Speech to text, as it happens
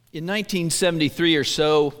In 1973 or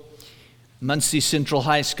so, Muncie Central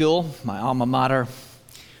High School, my alma mater,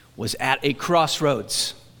 was at a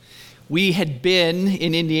crossroads. We had been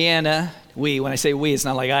in Indiana, when I say we, it's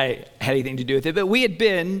not like I had anything to do with it, but we had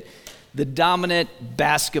been the dominant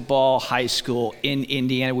basketball high school in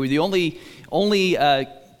Indiana. We were the only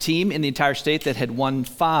team in the entire state that had won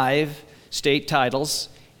 5 state titles.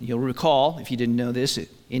 You'll recall, if you didn't know this,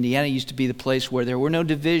 Indiana used to be the place where there were no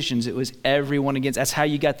divisions. It was everyone against. That's how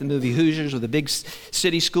you got the movie Hoosiers, with a big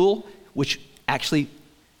city school, which actually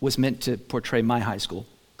was meant to portray my high school.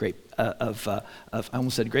 I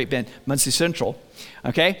almost said Great Bend, Muncie Central.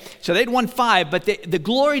 Okay, so they'd won 5, but the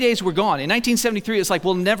glory days were gone. In 1973, it's like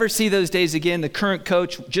we'll never see those days again. The current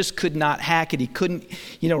coach just could not hack it. He couldn't,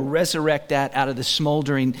 resurrect that out of the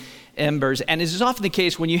smoldering embers. And as is often the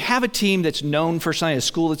case, when you have a team that's known for something, a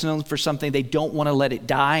school that's known for something, they don't want to let it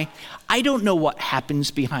die. I don't know what happens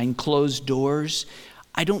behind closed doors.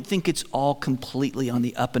 I don't think it's all completely on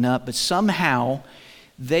the up and up, but somehow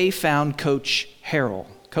they found Coach Harrell.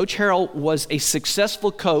 Coach Harrell was a successful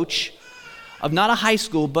coach of not a high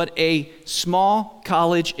school, but a small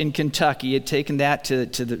college in Kentucky. He had taken that to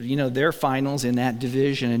their finals in that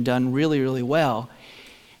division and done really, really well.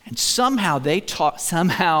 And somehow they talked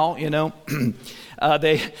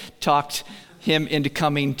him into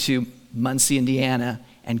coming to Muncie, Indiana,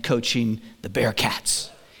 and coaching the Bearcats.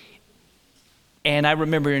 And I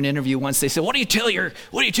remember in an interview once they said, "What do you tell your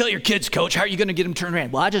kids, Coach? How are you going to get them turned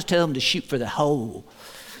around?" "Well, I just tell them to shoot for the hole."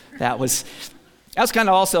 That was kind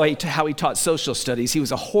of also how he taught social studies. He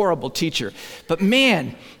was a horrible teacher. But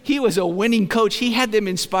man, he was a winning coach. He had them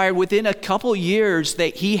inspired. Within a couple years,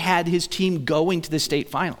 that he had his team going to the state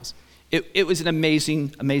finals. It was an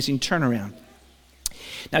amazing, amazing turnaround.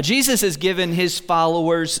 Now, Jesus has given his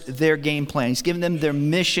followers their game plan. He's given them their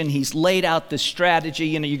mission. He's laid out the strategy.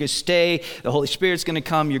 You're going to stay. The Holy Spirit's going to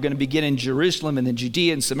come. You're going to begin in Jerusalem and then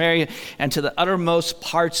Judea and Samaria and to the uttermost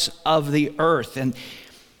parts of the earth. And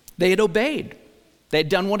they had obeyed. They had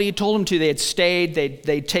done what he had told them to. They had stayed.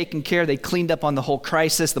 They'd taken care. They cleaned up on the whole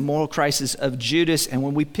crisis, the moral crisis of Judas. And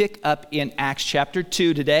when we pick up in Acts chapter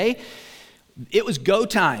 2 today, it was go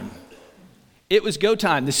time. It was go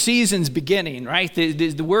time. The season's beginning, right?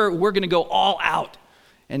 We're going to go all out.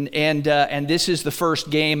 And this is the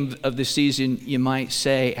first game of the season, you might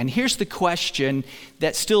say. And here's the question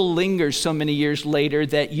that still lingers so many years later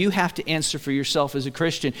that you have to answer for yourself as a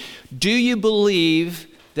Christian. Do you believe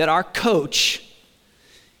that our coach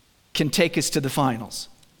can take us to the finals?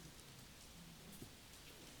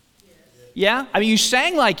 Yeah? I mean, you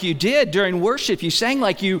sang like you did during worship. You sang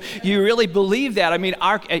like you really believe that. I mean,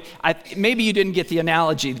 maybe you didn't get the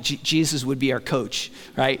analogy. Jesus would be our coach,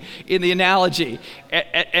 right? In the analogy.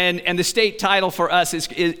 And the state title for us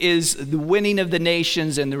is the winning of the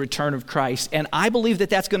nations and the return of Christ. And I believe that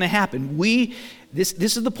that's going to happen. This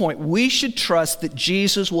is the point. We should trust that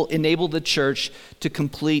Jesus will enable the church to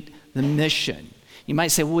complete the mission. You might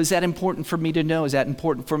say, well, is that important for me to know? Is that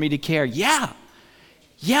important for me to care? Yeah,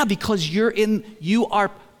 because if you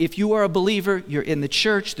are a believer, you're in the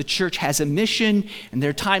church has a mission, and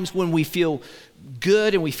there are times when we feel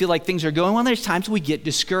good and we feel like things are going well. There's times we get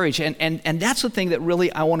discouraged, and that's the thing that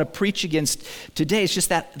really I want to preach against today. It's just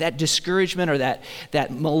that discouragement or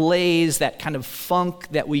that malaise, that kind of funk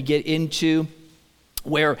that we get into,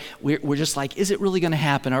 where we're just like, is it really going to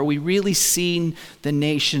happen? Are we really seeing the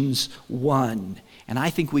nations won? And I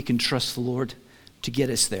think we can trust the Lord to get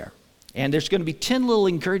us there. And there's going to be 10 little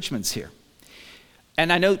encouragements here.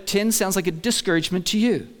 And I know 10 sounds like a discouragement to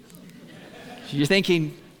you. You're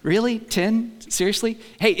thinking, really? 10? Seriously?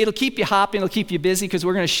 Hey, it'll keep you hopping, it'll keep you busy, because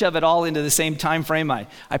we're going to shove it all into the same time frame. I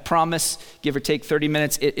promise, give or take 30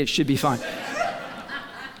 minutes, it should be fine.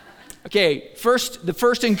 Okay, the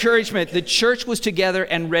first encouragement, the church was together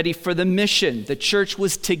and ready for the mission. The church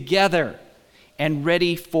was together and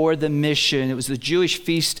ready for the mission. It was the Jewish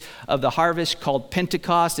feast of the harvest called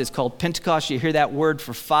Pentecost. It's called Pentecost. You hear that word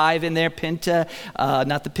for 5 in there, penta,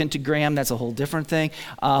 not the pentagram. That's a whole different thing.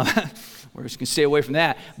 We're just going to stay away from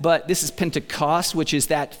that. But this is Pentecost, which is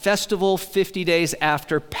that festival 50 days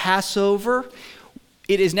after Passover.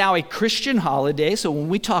 It is now a Christian holiday, so when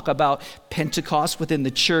we talk about Pentecost within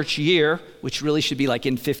the church year, which really should be like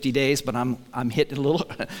in 50 days, but I'm hitting a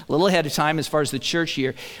little ahead of time as far as the church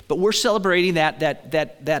year. But we're celebrating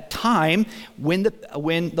that time when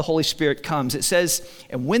the Holy Spirit comes. It says,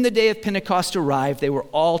 and when the day of Pentecost arrived, they were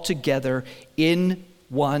all together in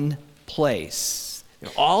one place.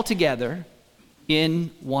 They're all together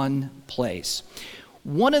in one place.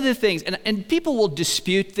 One of the things, and people will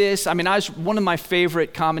dispute this. I mean, one of my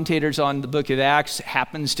favorite commentators on the book of Acts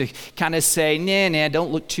happens to kind of say, nah,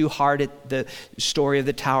 don't look too hard at the story of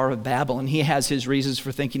the Tower of Babel. And he has his reasons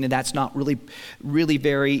for thinking that that's not really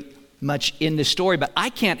very much in the story. But I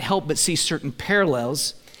can't help but see certain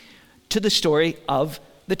parallels to the story of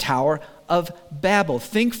the Tower of Babel.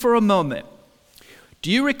 Think for a moment. Do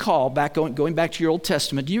you recall, going back to your Old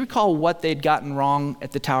Testament, do you recall what they'd gotten wrong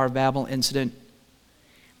at the Tower of Babel incident?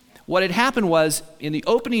 What had happened was, in the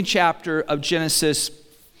opening chapter of Genesis,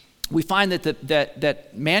 we find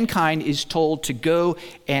that mankind is told to go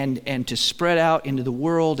and to spread out into the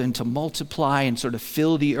world and to multiply and sort of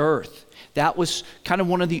fill the earth. That was kind of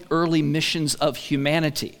one of the early missions of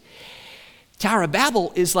humanity. Tower of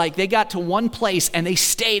Babel is like they got to one place and they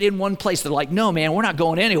stayed in one place. They're like, no, man, we're not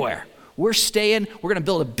going anywhere. We're staying. We're going to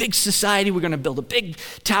build a big society. We're going to build a big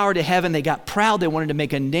tower to heaven. They got proud. They wanted to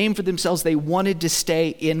make a name for themselves. They wanted to stay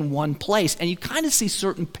in one place. And you kind of see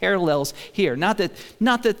certain parallels here. Not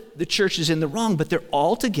that the church is in the wrong, but they're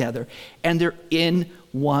all together and they're in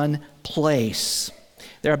one place.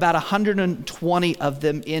 There are about 120 of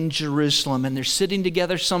them in Jerusalem, and they're sitting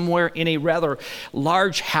together somewhere in a rather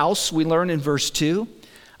large house, we learn in verse 2.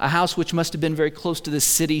 A house which must have been very close to the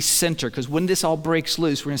city center, because when this all breaks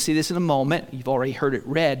loose, we're going to see this in a moment. You've already heard it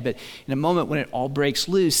read, but in a moment when it all breaks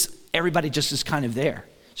loose, everybody just is kind of there.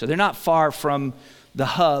 So they're not far from the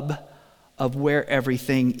hub of where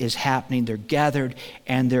everything is happening. They're gathered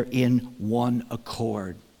and they're in one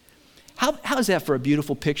accord. How is that for a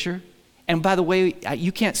beautiful picture? And by the way,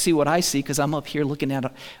 you can't see what I see because I'm up here looking at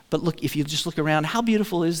it. But look, if you just look around, how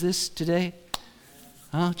beautiful is this today?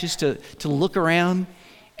 Just to look around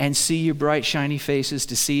and see your bright, shiny faces,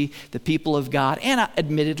 to see the people of God, and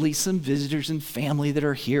admittedly some visitors and family that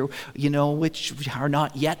are here, which are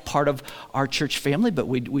not yet part of our church family, but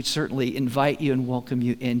we'd certainly invite you and welcome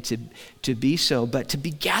you in to be so. But to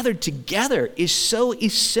be gathered together is so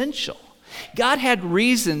essential. God had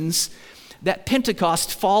reasons that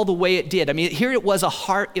Pentecost fall the way it did. I mean, here it was a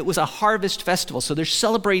harvest festival, so they're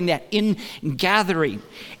celebrating that in gathering.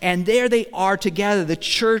 And there they are together. The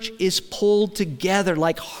church is pulled together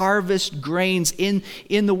like harvest grains in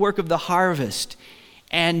the work of the harvest.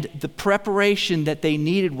 And the preparation that they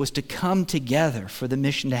needed was to come together for the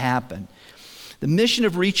mission to happen. The mission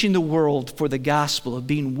of reaching the world for the gospel, of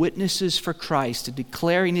being witnesses for Christ, to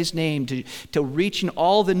declaring his name, to reaching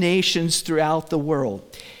all the nations throughout the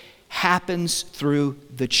world, happens through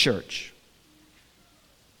the church.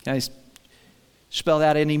 Can I spell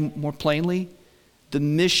that any more plainly? The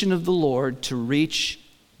mission of the Lord to reach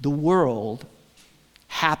the world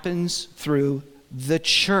happens through the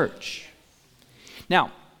church.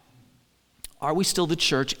 Now, are we still the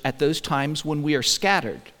church at those times when we are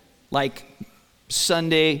scattered? Like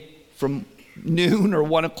Sunday from noon or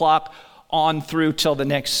 1 o'clock on through till the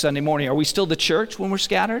next Sunday morning. Are we still the church when we're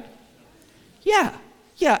scattered?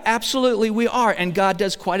 Yeah, absolutely we are. And God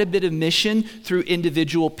does quite a bit of mission through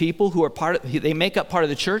individual people who are they make up part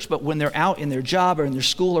of the church, but when they're out in their job or in their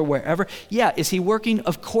school or wherever, is he working?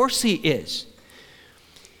 Of course he is.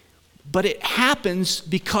 But it happens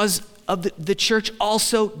because of the church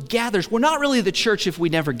also gathers. We're not really the church if we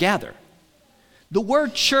never gather. The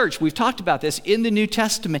word church, we've talked about this in the New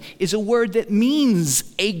Testament, is a word that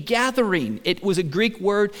means a gathering. It was a Greek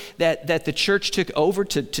word that the church took over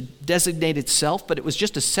to designate itself, but it was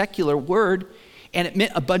just a secular word, and it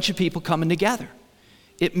meant a bunch of people coming together.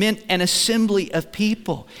 It meant an assembly of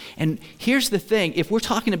people. And here's the thing, if we're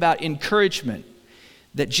talking about encouragement,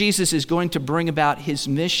 that Jesus is going to bring about his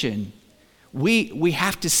mission, we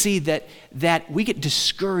have to see that we get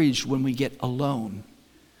discouraged when we get alone.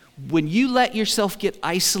 When you let yourself get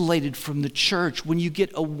isolated from the church, when you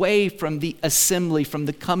get away from the assembly, from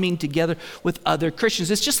the coming together with other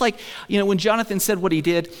Christians, it's just like, when Jonathan said what he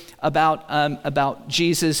did about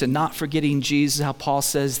Jesus and not forgetting Jesus, how Paul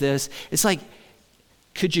says this, it's like,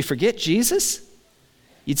 could you forget Jesus?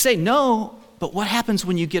 You'd say no, but what happens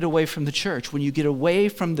when you get away from the church, when you get away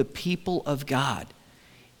from the people of God?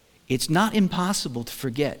 It's not impossible to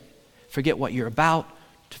forget what you're about,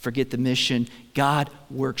 to forget the mission. God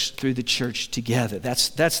works through the church together. That's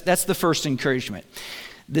the first encouragement.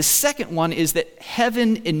 The second one is that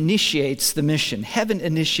heaven initiates the mission. Heaven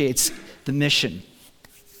initiates the mission.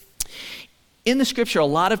 In the scripture, a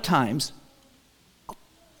lot of times,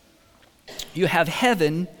 you have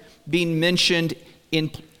heaven being mentioned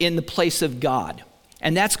in the place of God.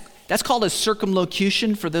 And that's called a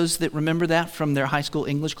circumlocution, for those that remember that from their high school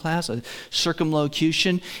English class, a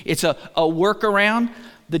circumlocution. It's a workaround.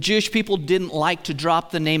 The Jewish people didn't like to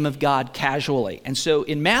drop the name of God casually. And so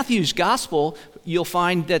in Matthew's gospel, you'll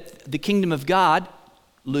find that the kingdom of God,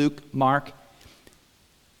 Luke, Mark,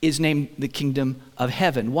 is named the kingdom of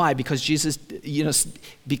heaven. Why? Because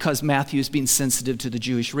because Matthew is being sensitive to the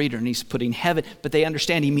Jewish reader and he's putting heaven, but they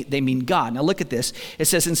understand they mean God. Now look at this. It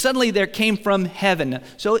says, and suddenly there came from heaven.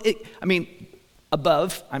 So,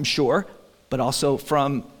 above, I'm sure, but also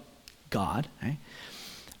from God. Right?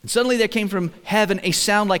 And suddenly there came from heaven a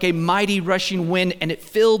sound like a mighty rushing wind, and it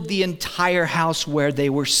filled the entire house where they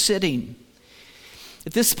were sitting.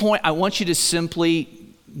 At this point, I want you to simply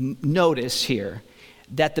notice here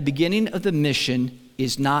that the beginning of the mission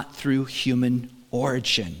is not through human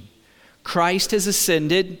origin. Christ has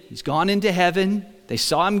ascended. He's gone into heaven. They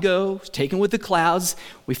saw him go. He's taken with the clouds.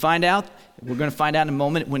 We're going to find out in a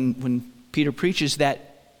moment when Peter preaches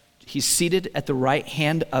that he's seated at the right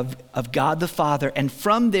hand of God the Father. And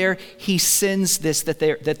from there, he sends this that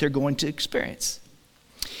they're going to experience.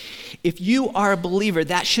 If you are a believer,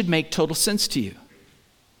 that should make total sense to you.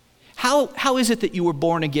 How is it that you were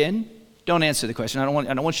born again? Don't answer the question. I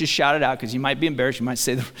don't want you to shout it out because you might be embarrassed. You might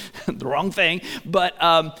say the wrong thing. But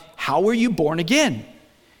how were you born again?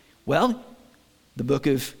 Well, the book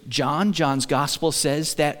of John's gospel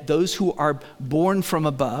says that those who are born from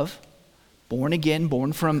above, born again,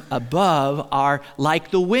 born from above, are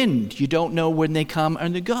like the wind. You don't know when they come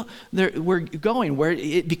and they go. We're going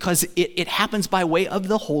because it happens by way of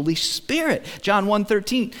the Holy Spirit. John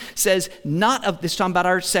 1:13 says, this is talking about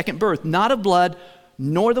our second birth, not of blood,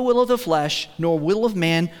 nor the will of the flesh, nor will of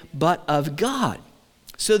man, but of God.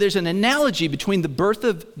 So there's an analogy between the birth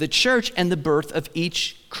of the church and the birth of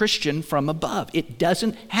each Christian from above. It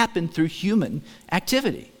doesn't happen through human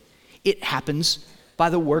activity. It happens by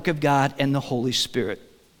the work of God and the Holy Spirit.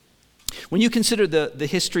 When you consider the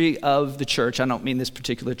history of the church, I don't mean this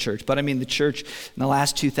particular church, but I mean the church in the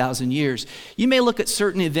last 2,000 years, you may look at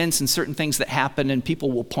certain events and certain things that happen and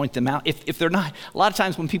people will point them out. If they're not, a lot of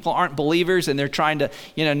times when people aren't believers and they're trying to,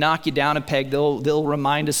 knock you down a peg, they'll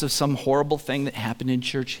remind us of some horrible thing that happened in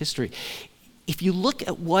church history. If you look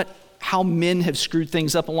at how men have screwed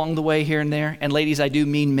things up along the way here and there, and ladies, I do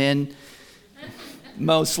mean men,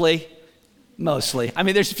 mostly. I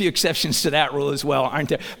mean, there's a few exceptions to that rule as well, aren't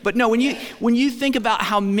there? But no, when you think about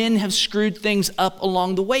how men have screwed things up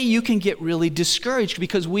along the way, you can get really discouraged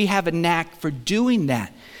because we have a knack for doing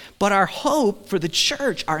that. But our hope for the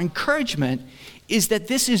church, our encouragement, is that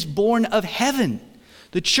this is born of heaven.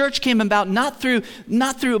 The church came about not through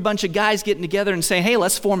a bunch of guys getting together and saying, hey,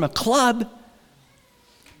 let's form a club.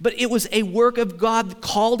 But it was a work of God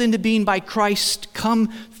called into being by Christ, come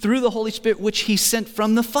through the Holy Spirit, which he sent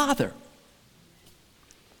from the Father.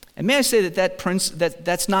 And may I say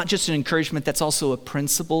that's not just an encouragement, that's also a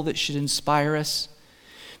principle that should inspire us.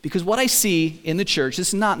 Because what I see in the church, this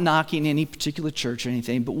is not knocking any particular church or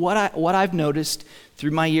anything, but what I've noticed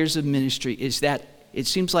through my years of ministry is that it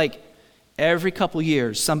seems like every couple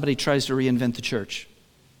years somebody tries to reinvent the church.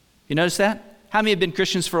 You notice that? How many have been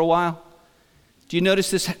Christians for a while? Do you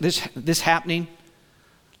notice this happening?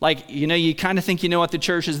 Like, you kind of think you know what the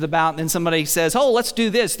church is about, and then somebody says, oh, let's do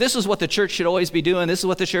this. This is what the church should always be doing. This is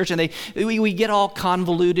what the church, and we get all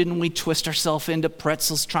convoluted and we twist ourselves into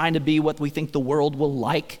pretzels trying to be what we think the world will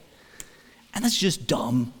like. And that's just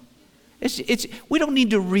dumb. We don't need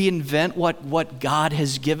to reinvent what God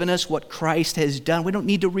has given us, what Christ has done. We don't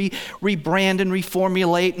need to rebrand and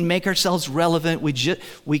reformulate and make ourselves relevant.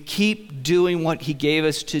 We keep doing what he gave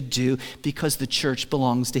us to do because the church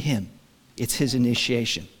belongs to him. It's his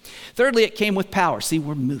initiation. Thirdly, it came with power. See,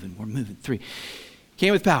 we're moving. 3.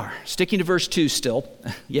 Came with power. Sticking to verse 2 still.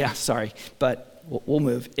 Yeah, sorry, but we'll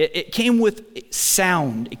move. It came with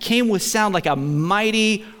sound. It came with sound like a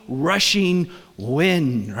mighty rushing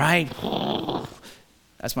wind, right?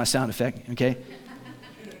 That's my sound effect, okay?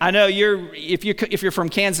 I know if you're from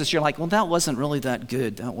Kansas, you're like, well, that wasn't really that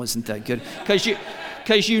good. That wasn't that good.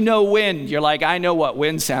 Because you know wind. You're like, I know what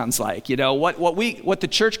wind sounds like. What the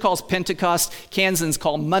church calls Pentecost, Kansans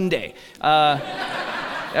call Monday.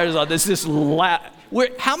 There's this loud.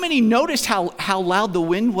 How many noticed how loud the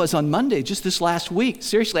wind was on Monday, just this last week?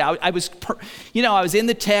 Seriously, I was in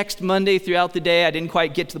the text Monday throughout the day. I didn't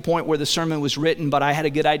quite get to the point where the sermon was written, but I had a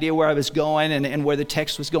good idea where I was going and where the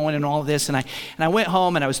text was going and all of this. And I went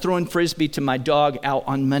home and I was throwing Frisbee to my dog out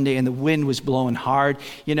on Monday, and the wind was blowing hard.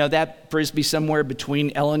 That Frisbee somewhere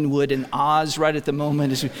between Ellenwood and Oz right at the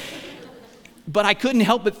moment. But I couldn't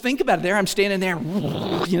help but think about it. There I'm standing there,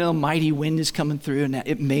 mighty wind is coming through, and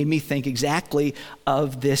it made me think exactly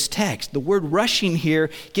of this text. The word rushing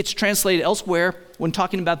here gets translated elsewhere when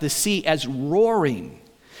talking about the sea as roaring.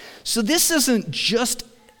 So this is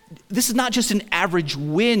not just an average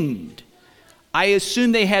wind. I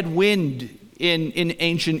assume they had wind in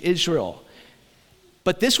ancient Israel.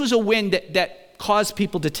 But this was a wind that cause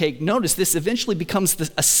people to take notice. This eventually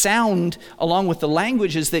becomes a sound along with the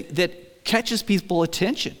languages that catches people's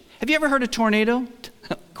attention. Have you ever heard a tornado?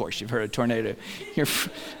 Of course you've heard a tornado.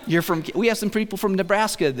 We have some people from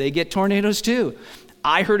Nebraska. They get tornadoes too.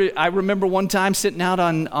 I heard it. I remember one time sitting out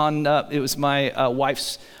on it was my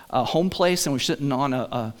wife's home place, and we're sitting on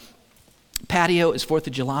a patio. It was 4th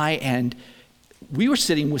of July, and we were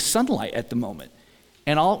sitting with sunlight at the moment.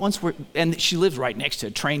 And all at once, and she lives right next to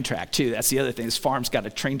a train track too. That's the other thing. This farm's got a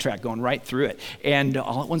train track going right through it. And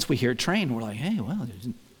all at once we hear a train. We're like, hey, well,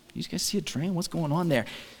 you guys see a train? What's going on there?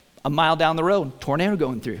 A mile down the road, tornado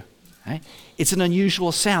going through. Right? It's an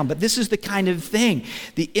unusual sound, but this is the kind of thing.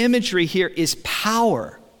 The imagery here is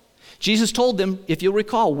power. Jesus told them, if you'll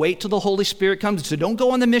recall, wait till the Holy Spirit comes. So don't go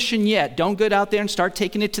on the mission yet. Don't get out there and start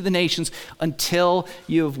taking it to the nations until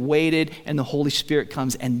you have waited and the Holy Spirit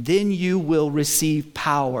comes. And then you will receive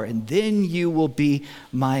power. And then you will be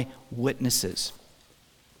my witnesses.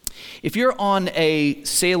 If you're on a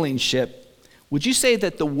sailing ship, would you say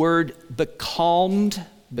that the word becalmed,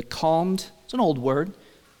 it's an old word.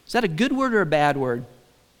 Is that a good word or a bad word?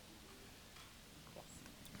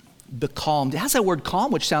 Becalmed. It has that word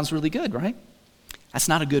calm, which sounds really good, right? That's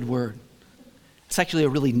not a good word. It's actually a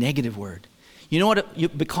really negative word. You know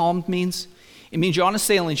what becalmed means? It means you're on a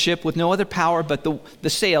sailing ship with no other power but the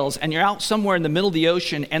sails, and you're out somewhere in the middle of the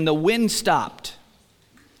ocean, and the wind stopped.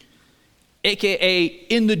 AKA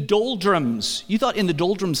in the doldrums. You thought in the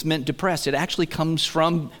doldrums meant depressed. It actually comes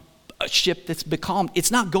from a ship that's becalmed. It's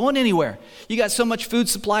not going anywhere. You got so much food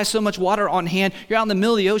supply, so much water on hand. You're out in the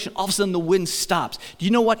middle of the ocean. All of a sudden the wind stops. Do you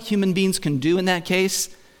know what human beings can do in that case?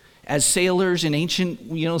 As sailors in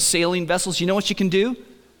ancient, sailing vessels, you know what you can do?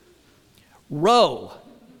 Row.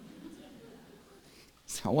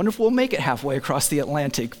 I wonder if we'll make it halfway across the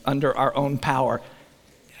Atlantic under our own power.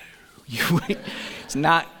 It's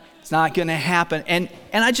not going to happen. And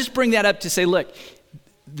I just bring that up to say, look,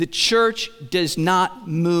 the church does not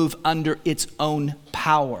move under its own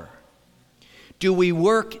power. Do we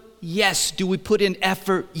work? Yes. Do we put in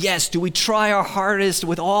effort? Yes. Do we try our hardest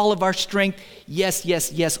with all of our strength? Yes,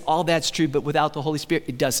 yes, yes. All that's true, but without the Holy Spirit,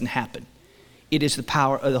 it doesn't happen. It is the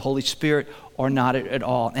power of the Holy Spirit or not at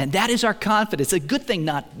all. And that is our confidence. A good thing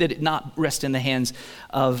that it not rest in the hands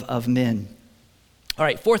of men. All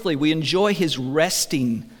right, fourthly, we enjoy his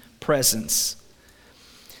resting presence.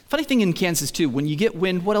 Funny thing in Kansas too, when you get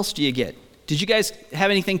wind, what else do you get? Did you guys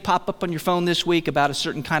have anything pop up on your phone this week about a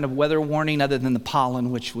certain kind of weather warning other than the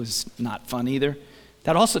pollen, which was not fun either?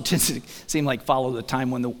 That also tends to seem like follow the time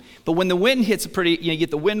but when the wind hits you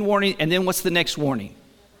get the wind warning, and then what's the next warning?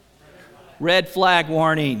 Red flag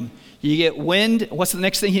warning. You get wind. What's the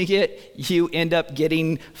next thing you get? You end up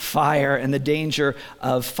getting fire and the danger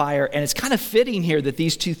of fire. And it's kind of fitting here that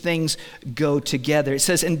these two things go together. It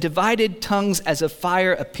says, and divided tongues as of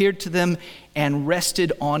fire appeared to them and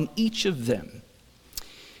rested on each of them.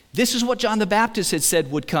 This is what John the Baptist had said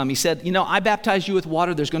would come. He said, I baptize you with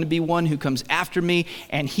water. There's going to be one who comes after me,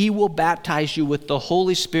 and he will baptize you with the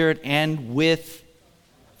Holy Spirit and with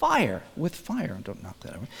fire. With fire. Don't knock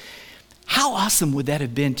that over. How awesome would that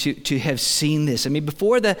have been to have seen this? I mean,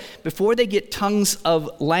 before they get tongues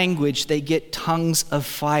of language, they get tongues of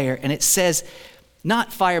fire. And it says,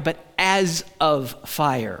 not fire, but as of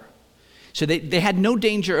fire. So they had no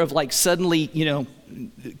danger of suddenly,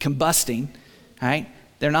 combusting, right?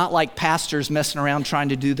 They're not like pastors messing around trying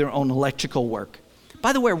to do their own electrical work.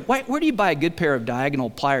 By the way, where do you buy a good pair of diagonal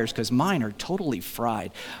pliers? Because mine are totally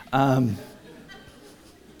fried.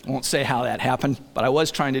 I won't say how that happened, but I was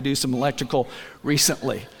trying to do some electrical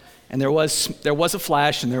recently, and there was a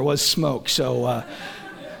flash and there was smoke. So,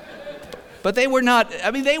 but they were not.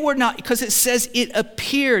 They were not, because it says it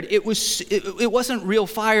appeared. It wasn't real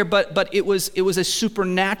fire, but it was a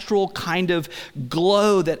supernatural kind of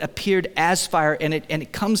glow that appeared as fire, and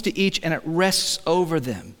it comes to each and it rests over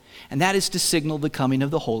them, and that is to signal the coming of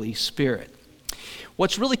the Holy Spirit.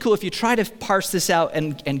 What's really cool, if you try to parse this out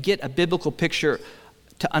and get a biblical picture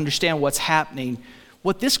to understand what's happening,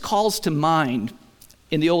 what this calls to mind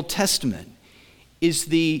in the Old Testament is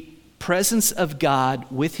the presence of God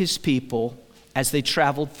with his people as they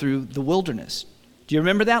traveled through the wilderness. Do you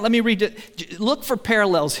remember that? Let me read it. Look for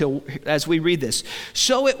parallels here as we read this.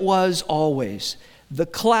 So it was always. The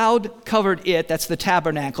cloud covered it, that's the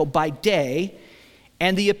tabernacle, by day,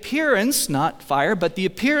 and the appearance, not fire, but the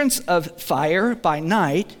appearance of fire by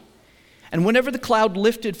night. And whenever the cloud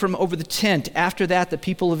lifted from over the tent, after that the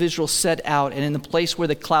people of Israel set out, and in the place where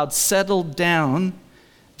the cloud settled down,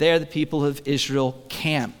 there the people of Israel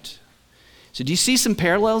camped. So do you see some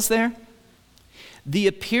parallels there? The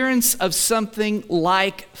appearance of something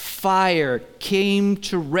like fire came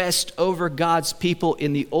to rest over God's people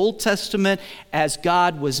in the Old Testament as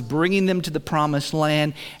God was bringing them to the promised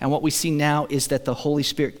land. And what we see now is that the Holy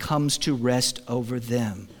Spirit comes to rest over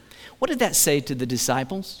them. What did that say to the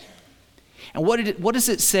disciples? And what does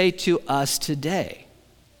it say to us today?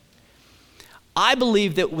 I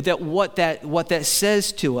believe that what that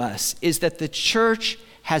says to us is that the church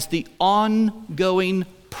has the ongoing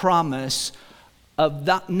promise of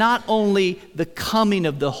not only the coming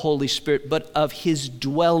of the Holy Spirit, but of his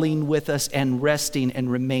dwelling with us and resting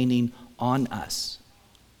and remaining on us.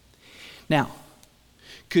 Now,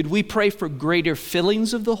 could we pray for greater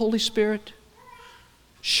fillings of the Holy Spirit?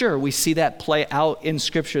 Sure, we see that play out in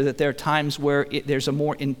Scripture, that there are times where there's a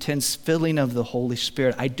more intense filling of the Holy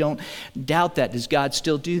Spirit. I don't doubt that. Does God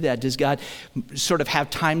still do that? Does God sort of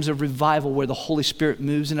have times of revival where the Holy Spirit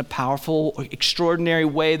moves in a powerful, extraordinary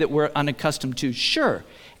way that we're unaccustomed to? Sure,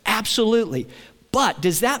 absolutely. But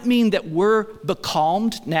does that mean that we're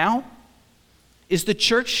becalmed now? Is the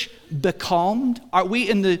church becalmed? Are we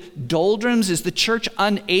in the doldrums? Is the church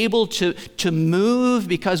unable to move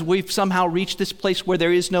because we've somehow reached this place where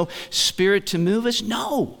there is no Spirit to move us?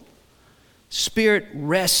 No. Spirit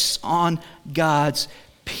rests on God's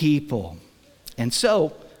people. And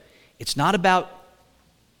so, it's not about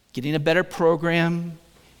getting a better program.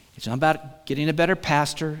 It's not about getting a better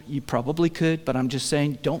pastor. You probably could, but I'm just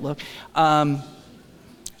saying, don't look.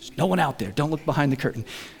 There's no one out there. Don't look behind the curtain.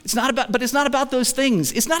 It's not about those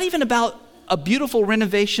things. It's not even about a beautiful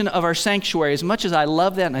renovation of our sanctuary. As much as I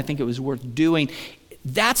love that and I think it was worth doing,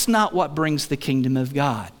 that's not what brings the kingdom of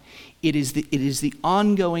God. It is the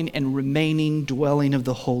ongoing and remaining dwelling of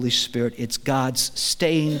the Holy Spirit. It's God's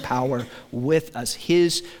staying power with us,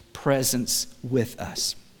 his presence with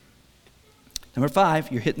us. Number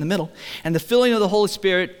 5, you're hitting the middle. And the filling of the Holy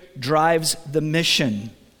Spirit drives the mission.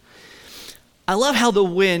 I love how the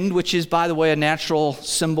wind, which is, by the way, a natural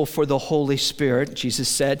symbol for the Holy Spirit, Jesus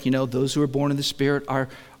said, those who are born of the Spirit are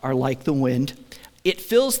like the wind. It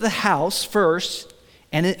fills the house first,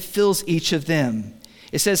 and it fills each of them.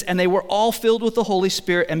 It says, and they were all filled with the Holy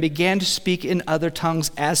Spirit and began to speak in other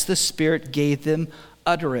tongues as the Spirit gave them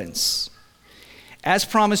utterance. As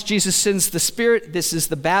promised, Jesus sends the Spirit. This is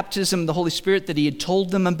the baptism of the Holy Spirit that he had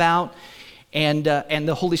told them about. And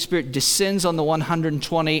the Holy Spirit descends on the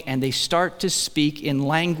 120, and they start to speak in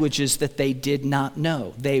languages that they did not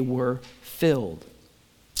know. They were filled.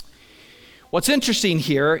 What's interesting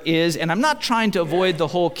here is, and I'm not trying to avoid the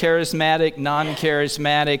whole charismatic,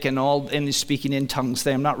 non-charismatic, and the speaking in tongues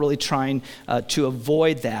thing. I'm not really trying to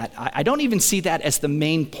avoid that. I don't even see that as the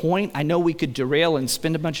main point. I know we could derail and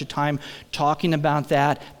spend a bunch of time talking about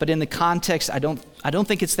that, but in the context, I don't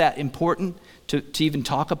think it's that important to even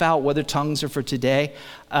talk about whether tongues are for today.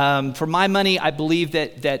 For my money, I believe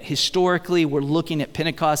that historically we're looking at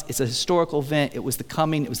Pentecost. It's a historical event. It was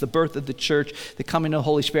the birth of the church, the coming of the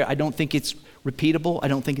Holy Spirit. I don't think it's repeatable. I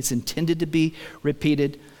don't think it's intended to be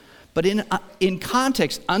repeated. But in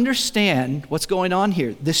context, understand what's going on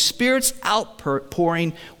here. The Spirit's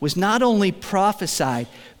outpouring was not only prophesied,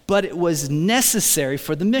 but it was necessary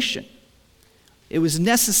for the mission. It was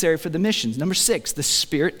necessary for the mission. Number 6, the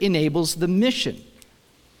Spirit enables the mission.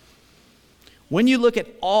 When you look at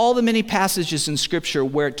all the many passages in Scripture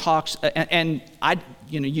where it talks,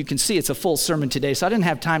 you can see it's a full sermon today, so I didn't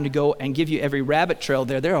have time to go and give you every rabbit trail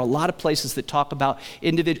there. There are a lot of places that talk about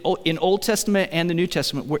in Old Testament and the New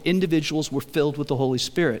Testament where individuals were filled with the Holy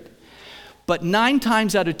Spirit. But 9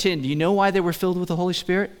 times out of 10, do you know why they were filled with the Holy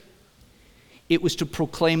Spirit? It was to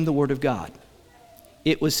proclaim the Word of God.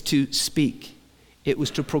 It was to speak. It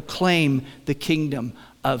was to proclaim the kingdom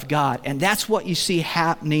of God. And that's what you see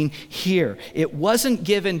happening here. It wasn't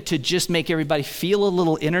given to just make everybody feel a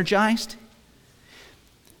little energized.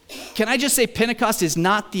 Can I just say Pentecost is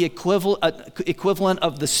not the equivalent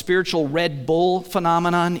of the spiritual Red Bull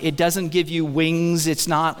phenomenon? It doesn't give you wings. It's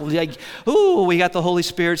not like, ooh, we got the Holy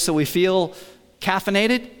Spirit so we feel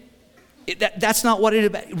caffeinated. That's not what it is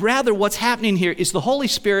about. Rather, what's happening here is the Holy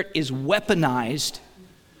Spirit is weaponized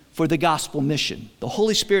for the gospel mission. The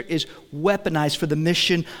Holy Spirit is weaponized for the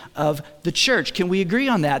mission of the church. Can we agree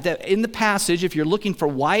on that? That in the passage, if you're looking for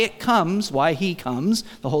why he comes,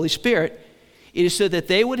 the Holy Spirit, it is so that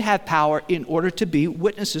they would have power in order to be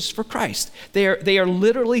witnesses for Christ. They are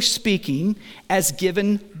literally speaking as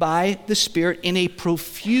given by the Spirit in a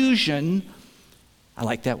profusion, I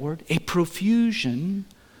like that word, a profusion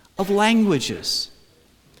of languages.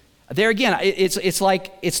 There again, it's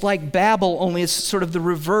like Babel, only it's sort of the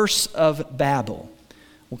reverse of Babel.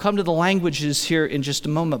 We'll come to the languages here in just a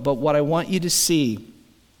moment, but what I want you to see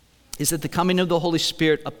is that the coming of the Holy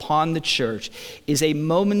Spirit upon the church is a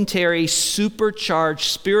momentary, supercharged,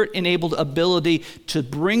 Spirit-enabled ability to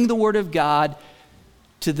bring the Word of God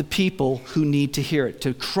to the people who need to hear it,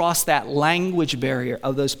 to cross that language barrier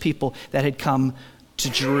of those people that had come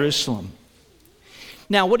to Jerusalem.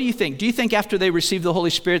 Now, what do you think? Do you think after they received the Holy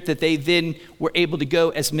Spirit that they then were able to go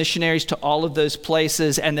as missionaries to all of those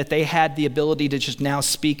places and that they had the ability to just now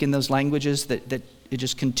speak in those languages, that it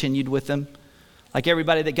just continued with them? Like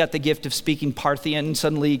everybody that got the gift of speaking Parthian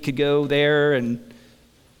suddenly could go there and...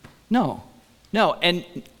 No. And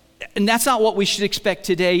that's not what we should expect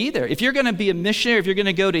today either. If you're going to be a missionary, if you're going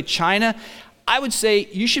to go to China, I would say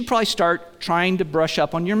you should probably start trying to brush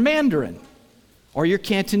up on your Mandarin or your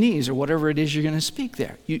Cantonese or whatever it is you're going to speak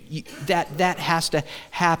there. That has to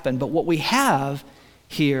happen. But what we have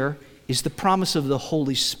here is the promise of the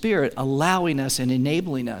Holy Spirit allowing us and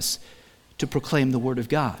enabling us to proclaim the Word of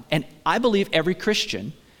God. And I believe every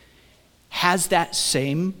Christian has that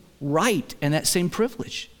same right and that same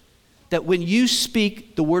privilege. That when you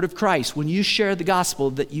speak the word of Christ, when you share the gospel,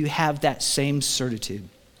 that you have that same certitude.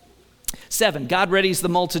 7, God readies the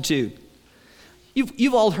multitude.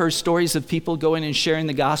 You've all heard stories of people going and sharing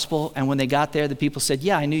the gospel, and when they got there, the people said,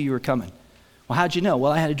 yeah, I knew you were coming. Well, how'd you know?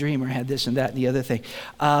 Well, I had a dream or I had this and that and the other thing.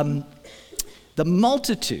 The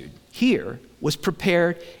multitude here was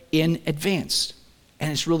prepared in advance,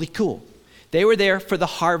 and it's really cool. They were there for the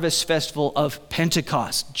harvest festival of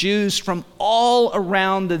Pentecost. Jews from all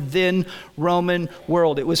around the then Roman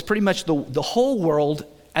world. It was pretty much the whole world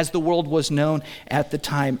as the world was known at the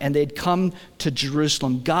time. And they'd come to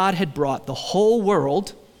Jerusalem. God had brought the whole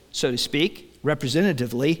world, so to speak,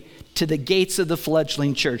 representatively, to the gates of the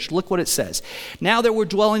fledgling church. Look what it says. Now there were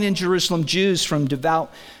dwelling in Jerusalem Jews from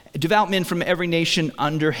devout men from every nation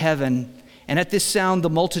under heaven. And at this sound, the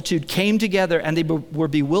multitude came together, and they were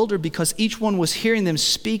bewildered because each one was hearing them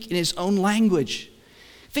speak in his own language.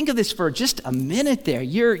 Think of this for just a minute there.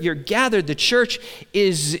 You're gathered. The church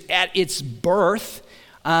is at its birth.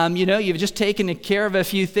 You've just taken care of a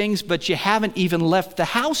few things, but you haven't even left the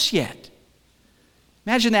house yet.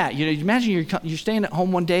 Imagine that. Imagine you're staying at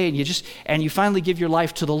home one day, and you finally give your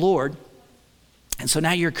life to the Lord. And so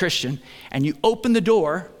now you're a Christian, and you open the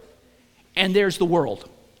door, and there's the world.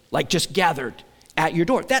 Like just gathered at your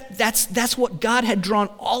door. That's what God had drawn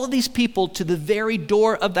all of these people to the very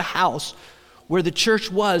door of the house where the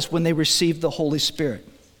church was when they received the Holy Spirit.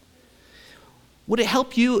 Would it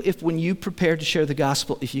help you if when you prepared to share the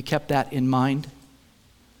gospel, if you kept that in mind?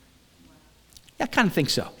 Yeah, I kind of think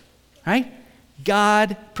so, right?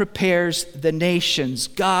 God prepares the nations.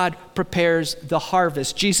 God prepares the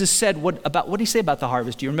harvest. Jesus said, what did he say about the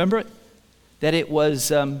harvest? Do you remember it? That it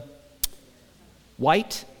was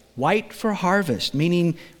white for harvest,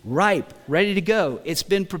 meaning ripe, ready to go. It's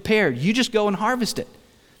been prepared. You just go and harvest it.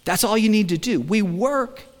 That's all you need to do. We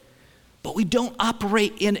work, but we don't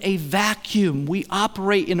operate in a vacuum. We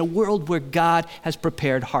operate in a world where God has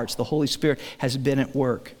prepared hearts. The Holy Spirit has been at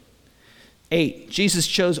work. 8, Jesus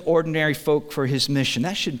chose ordinary folk for his mission.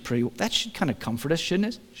 That should kind of comfort us,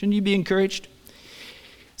 shouldn't it? Shouldn't you be encouraged?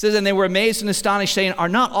 It says, and they were amazed and astonished, saying, are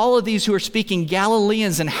not all of these who are speaking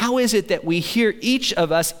Galileans? And how is it that we hear each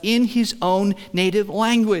of us in his own native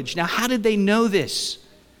language? Now, how did they know this?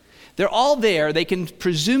 They're all there. They can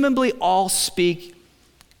presumably all speak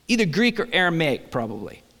either Greek or Aramaic,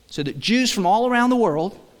 probably. So that Jews from all around the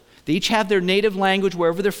world, they each have their native language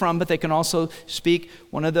wherever they're from, but they can also speak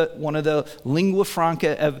one of the lingua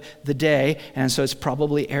franca of the day, and so it's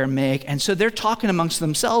probably Aramaic. And so they're talking amongst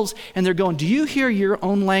themselves, and they're going, do you hear your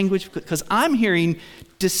own language? Because I'm hearing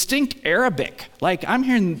distinct Arabic. Like I'm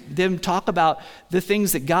hearing them talk about the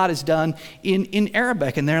things that God has done in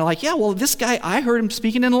Arabic. And they're like, yeah, well, this guy, I heard him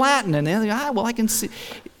speaking in Latin. And they're like, well, I can see.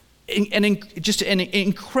 Just an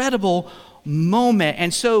incredible moment.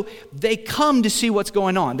 And so they come to see what's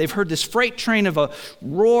going on. They've heard this freight train of a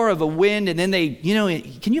roar of a wind, and then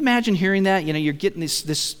can you imagine hearing that? You're getting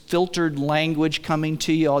this filtered language coming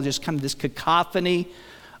to you, all just kind of this cacophony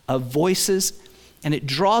of voices, and it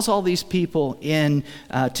draws all these people in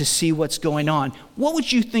to see what's going on. What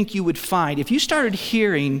would you think you would find if you started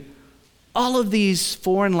hearing all of these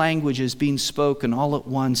foreign languages being spoken all at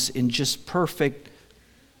once in just perfect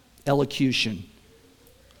elocution?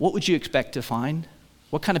 What would you expect to find?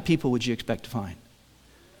 What kind of people would you expect to find?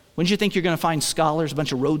 Wouldn't you think you're going to find scholars, a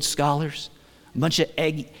bunch of Rhodes scholars, a bunch of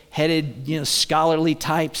egg-headed, scholarly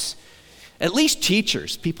types? At least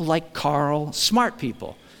teachers, people like Carl, smart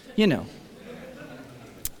people,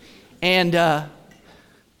 And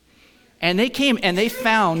they came and they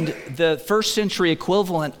found the first century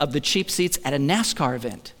equivalent of the cheap seats at a NASCAR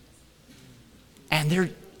event. And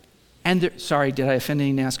And sorry, did I offend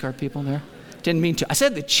any NASCAR people there? Didn't mean to. I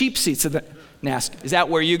said the cheap seats of the NASCAR. Is that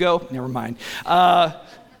where you go? Never mind.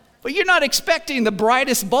 But you're not expecting the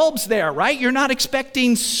brightest bulbs there, right? You're not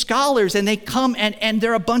expecting scholars, and they come and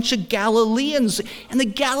they're a bunch of Galileans. And the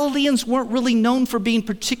Galileans weren't really known for being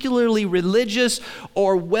particularly religious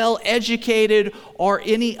or well-educated or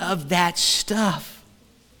any of that stuff.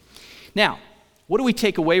 Now, what do we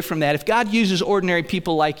take away from that? If God uses ordinary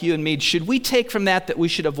people like you and me, should we take from that we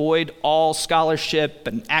should avoid all scholarship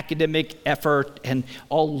and academic effort and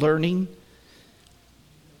all learning?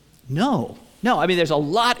 No. I mean, there's a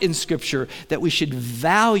lot in Scripture that we should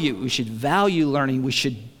value. We should value learning. We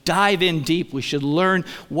should dive in deep. We should learn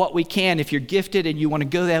what we can. If you're gifted and you want to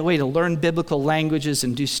go that way to learn biblical languages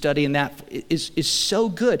and do study in that is so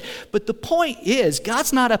good. But the point is,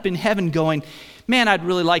 God's not up in heaven going, man, I'd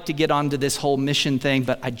really like to get onto this whole mission thing,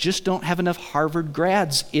 but I just don't have enough Harvard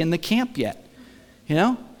grads in the camp yet. You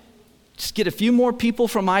know? Just get a few more people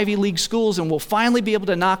from Ivy League schools and we'll finally be able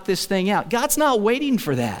to knock this thing out. God's not waiting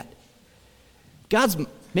for that. God's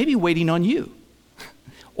maybe waiting on you,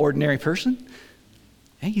 ordinary person.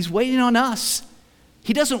 He's waiting on us.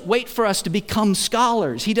 He doesn't wait for us to become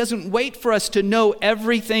scholars. He doesn't wait for us to know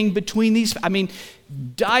everything between these. I mean,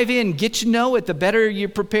 dive in, get to know it. The better you're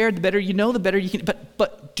prepared, the better you know, the better you can.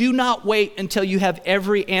 But do not wait until you have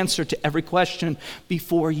every answer to every question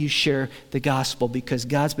before you share the gospel, because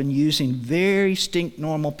God's been using very distinct,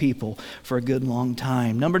 normal people for a good long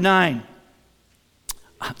time. Number 9.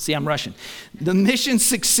 See, I'm rushing. The mission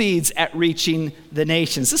succeeds at reaching the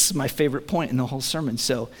nations. This is my favorite point in the whole sermon,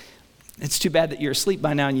 so it's too bad that you're asleep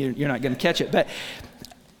by now and you're not going to catch it. But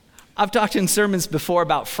I've talked in sermons before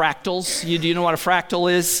about fractals. Do you know what a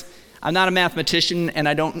fractal is? I'm not a mathematician, and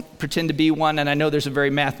I don't pretend to be one, and I know there's a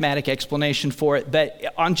very mathematic explanation for it.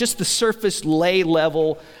 But on just the surface lay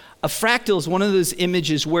level, a fractal is one of those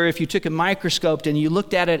images where if you took a microscope and you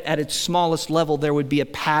looked at it at its smallest level, there would be a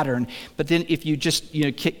pattern. But then if you just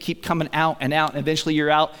keep coming out, and eventually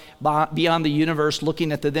you're out beyond the universe,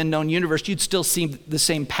 looking at the then known universe, you'd still see the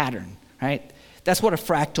same pattern, right? That's what a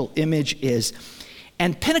fractal image is.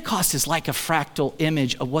 And Pentecost is like a fractal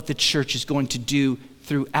image of what the church is going to do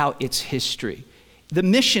throughout its history. The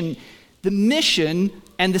mission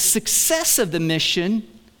and the success of the mission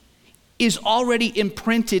is already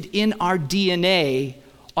imprinted in our DNA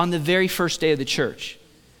on the very first day of the church.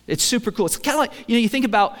 It's super cool. It's kind of like, you think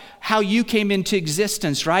about how you came into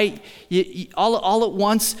existence, right? All at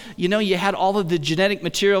once, you had all of the genetic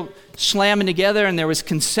material slamming together and there was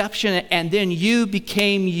conception, and then you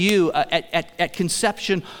became you. At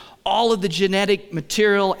conception, all of the genetic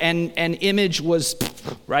material and image was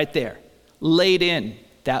right there, laid in.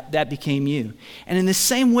 That became you. And in the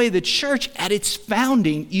same way, the church at its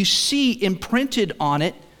founding, you see imprinted on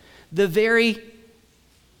it the very,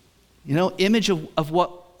 image of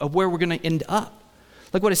where we're going to end up.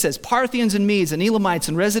 Look what it says: Parthians and Medes and Elamites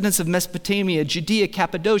and residents of Mesopotamia, Judea,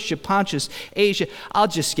 Cappadocia, Pontus, Asia. I'll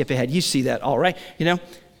just skip ahead. You see that all right,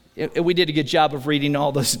 We did a good job of reading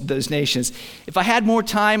all those nations. If I had more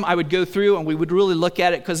time, I would go through and we would really look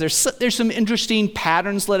at it, because there's some interesting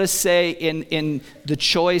patterns, let us say, in the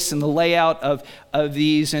choice and the layout of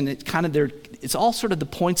these, and it's all sort of the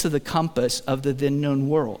points of the compass of the then known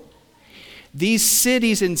world. These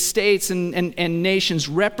cities and states and nations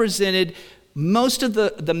represented most of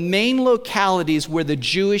the main localities where the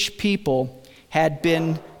Jewish people had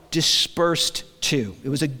been dispersed to. It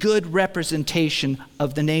was a good representation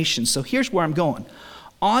of the nation. So here's where I'm going.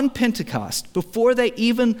 On Pentecost, before they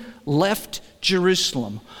even left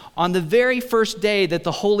Jerusalem, on the very first day that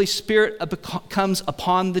the Holy Spirit comes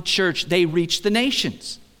upon the church, they reach the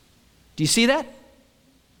nations. Do you see that?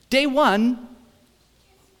 Day 1,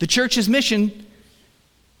 the church's mission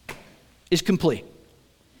is complete.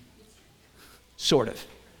 Sort of.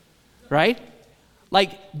 Right?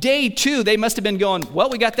 Like day 2, they must have been going, well,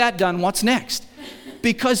 we got that done. What's next?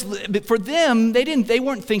 Because for them, they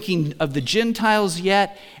weren't thinking of the Gentiles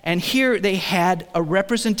yet. And here they had a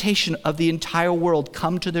representation of the entire world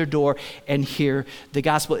come to their door and hear the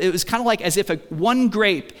gospel. It was kind of like as if one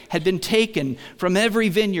grape had been taken from every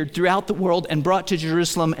vineyard throughout the world and brought to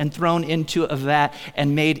Jerusalem and thrown into a vat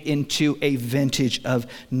and made into a vintage of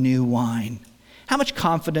new wine. How much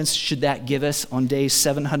confidence should that give us on day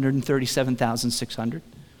 737,600?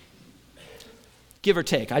 Give or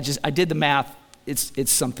take. I did the math.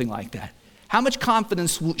 It's something like that. How much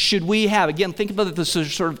confidence should we have? Again, think about the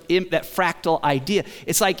sort of that fractal idea.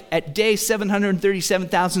 It's like at day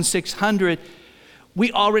 737,600,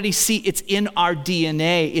 we already see it's in our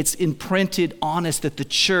DNA. It's imprinted on us that the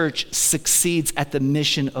church succeeds at the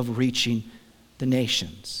mission of reaching the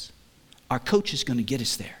nations. Our coach is going to get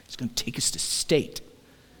us there. He's going to take us to state.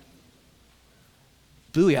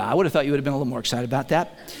 Booyah, I would have thought you would have been a little more excited about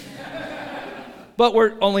that. But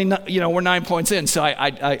we're only, we're 9 points in, so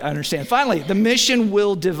I understand. Finally, the mission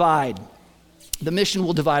will divide. The mission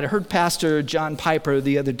will divide. I heard Pastor John Piper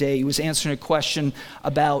the other day. He was answering a question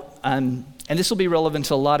about, and this will be relevant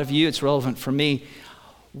to a lot of you. It's relevant for me.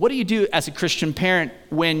 What do you do as a Christian parent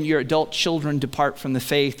when your adult children depart from the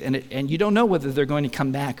faith and you don't know whether they're going to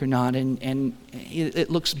come back or not, and it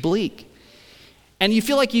looks bleak? And you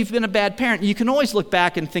feel like you've been a bad parent. You can always look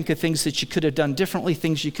back and think of things that you could have done differently,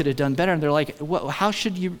 things you could have done better. And they're like, well, how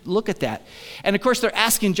should you look at that? And of course, they're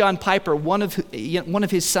asking John Piper, one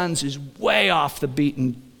of his sons is way off the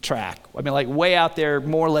beaten track. I mean, like way out there,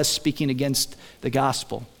 more or less speaking against the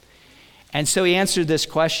gospel. And so he answered this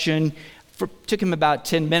question. Took him about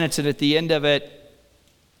 10 minutes. And at the end of it,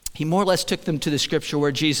 he more or less took them to the scripture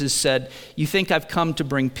where Jesus said, you think I've come to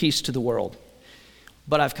bring peace to the world,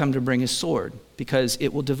 but I've come to bring a sword because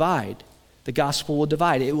it will divide. The gospel will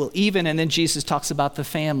divide. It will even, and then Jesus talks about the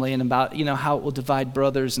family and about, how it will divide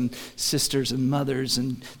brothers and sisters and mothers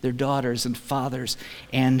and their daughters and fathers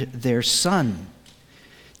and their son.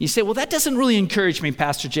 You say, well, that doesn't really encourage me,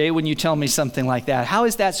 Pastor Jay, when you tell me something like that. How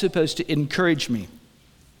is that supposed to encourage me?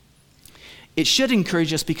 It should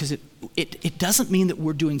encourage us because it doesn't mean that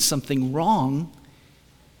we're doing something wrong.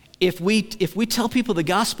 If we tell people the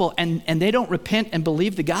gospel and they don't repent and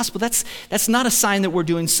believe the gospel, that's not a sign that we're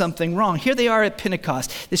doing something wrong. Here they are at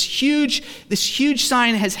Pentecost. This huge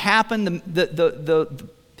sign has happened. The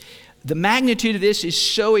magnitude of this is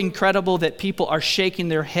so incredible that people are shaking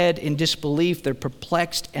their head in disbelief. They're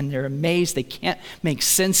perplexed and they're amazed. They can't make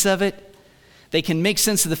sense of it. They can make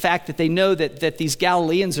sense of the fact that they know that these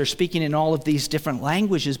Galileans are speaking in all of these different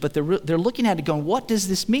languages, but they're looking at it going, what does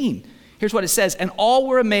this mean? Here's what it says, and all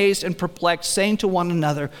were amazed and perplexed, saying to one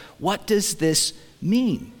another, what does this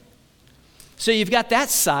mean? So you've got that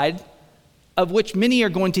side of which many are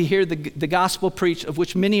going to hear the gospel preached, of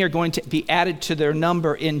which many are going to be added to their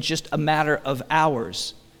number in just a matter of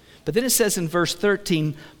hours. But then it says in verse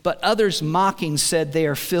 13, but others mocking said they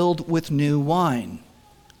are filled with new wine.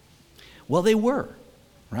 Well, they were,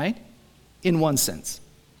 right? In one sense.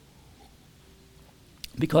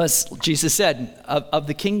 Because Jesus said of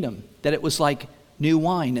the kingdom that it was like new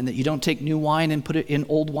wine and that you don't take new wine and put it in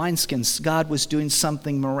old wineskins. God was doing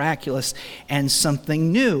something miraculous and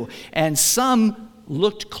something new. And some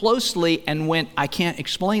looked closely and went, I can't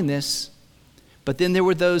explain this. But then there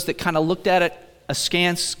were those that kind of looked at it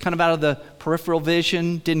askance, kind of out of the peripheral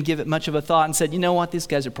vision, didn't give it much of a thought and said, you know what, these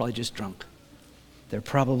guys are probably just drunk. They're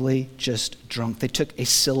probably just drunk. They took a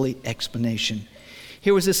silly explanation.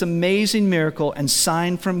 Here was this amazing miracle and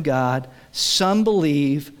sign from God. Some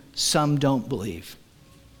believe, some don't believe.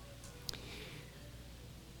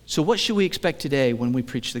 So what should we expect today when we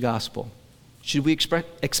preach the gospel? Should we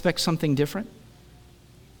expect something different?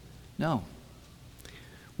 No.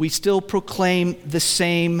 We still proclaim the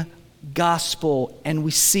same gospel and we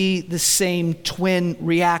see the same twin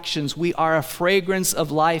reactions. We are a fragrance of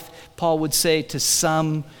life, Paul would say to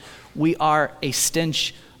some. We are a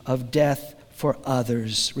stench of death for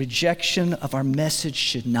others. Rejection of our message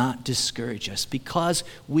should not discourage us because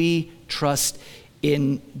we trust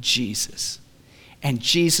in Jesus. And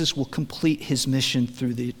Jesus will complete his mission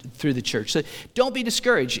through the church. So don't be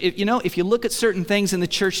discouraged. If you look at certain things in the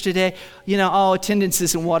church today, attendance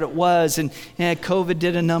isn't what it was, and COVID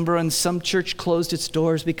did a number, and some church closed its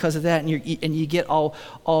doors because of that, and you get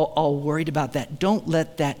all worried about that. Don't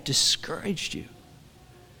let that discourage you.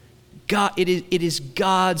 God, it is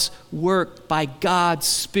God's work by God's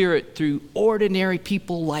Spirit through ordinary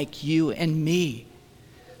people like you and me.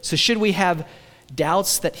 So should we have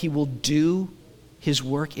doubts that he will do his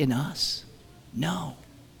work in us? No.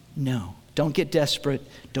 Don't get desperate.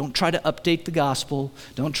 Don't try to update the gospel.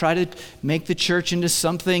 Don't try to make the church into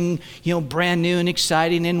something, brand new and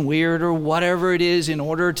exciting and weird or whatever it is in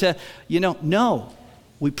order to, no.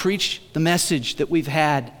 We preach the message that we've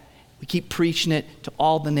had. We keep preaching it to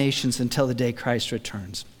all the nations until the day Christ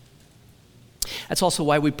returns. That's also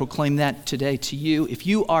why we proclaim that today to you. If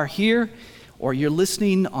you are here or you're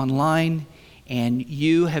listening online and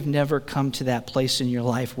you have never come to that place in your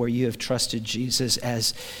life where you have trusted Jesus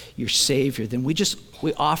as your Savior, then we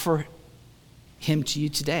offer him to you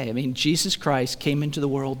today. I mean, Jesus Christ came into the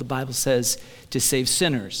world, the Bible says, to save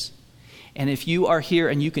sinners. And if you are here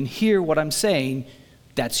and you can hear what I'm saying,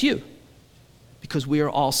 that's you. Because we are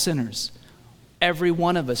all sinners. Every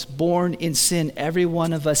one of us born in sin, every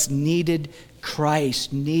one of us needed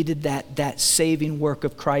Christ, needed that saving work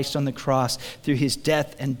of Christ on the cross through his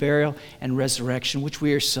death and burial and resurrection, which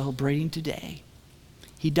we are celebrating today.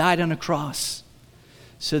 He died on a cross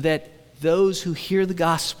so that those who hear the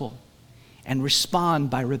gospel and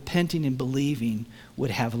respond by repenting and believing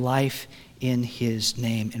would have life in his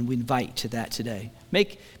name. And we invite you to that today.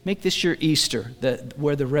 Make this your Easter,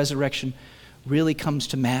 where the resurrection really comes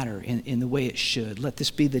to matter in the way it should. Let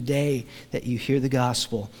this be the day that you hear the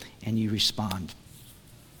gospel and you respond.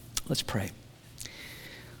 Let's pray.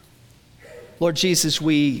 Lord Jesus,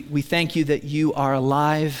 we thank you that you are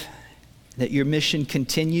alive, that your mission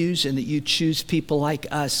continues, and that you choose people like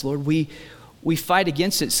us. Lord, we fight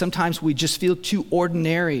against it. Sometimes we just feel too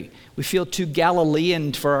ordinary. We feel too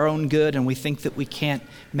Galilean for our own good, and we think that we can't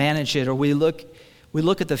manage it. Or we look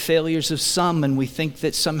at the failures of some, and we think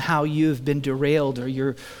that somehow you have been derailed,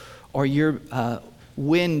 or your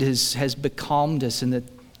wind has becalmed us, and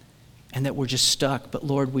that we're just stuck. But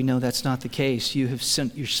Lord, we know that's not the case. You have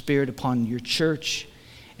sent your Spirit upon your church,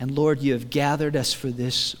 and Lord, you have gathered us for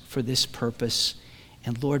this purpose.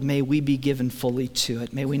 And Lord, may we be given fully to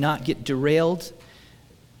it. May we not get derailed.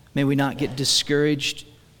 May we not get discouraged.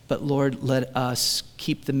 But Lord, let us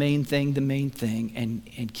keep the main thing,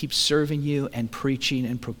 and keep serving you and preaching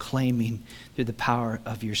and proclaiming through the power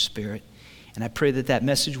of your Spirit. And I pray that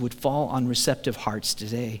message would fall on receptive hearts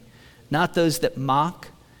today. Not those that mock,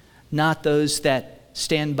 not those that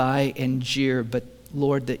stand by and jeer, but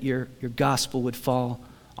Lord, that your gospel would fall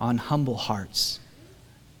on humble hearts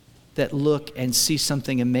that look and see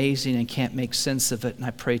something amazing and can't make sense of it. And I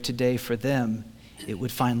pray today for them, it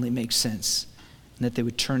would finally make sense, and that they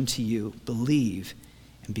would turn to you, believe,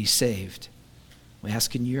 and be saved. We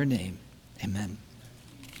ask in your name, amen.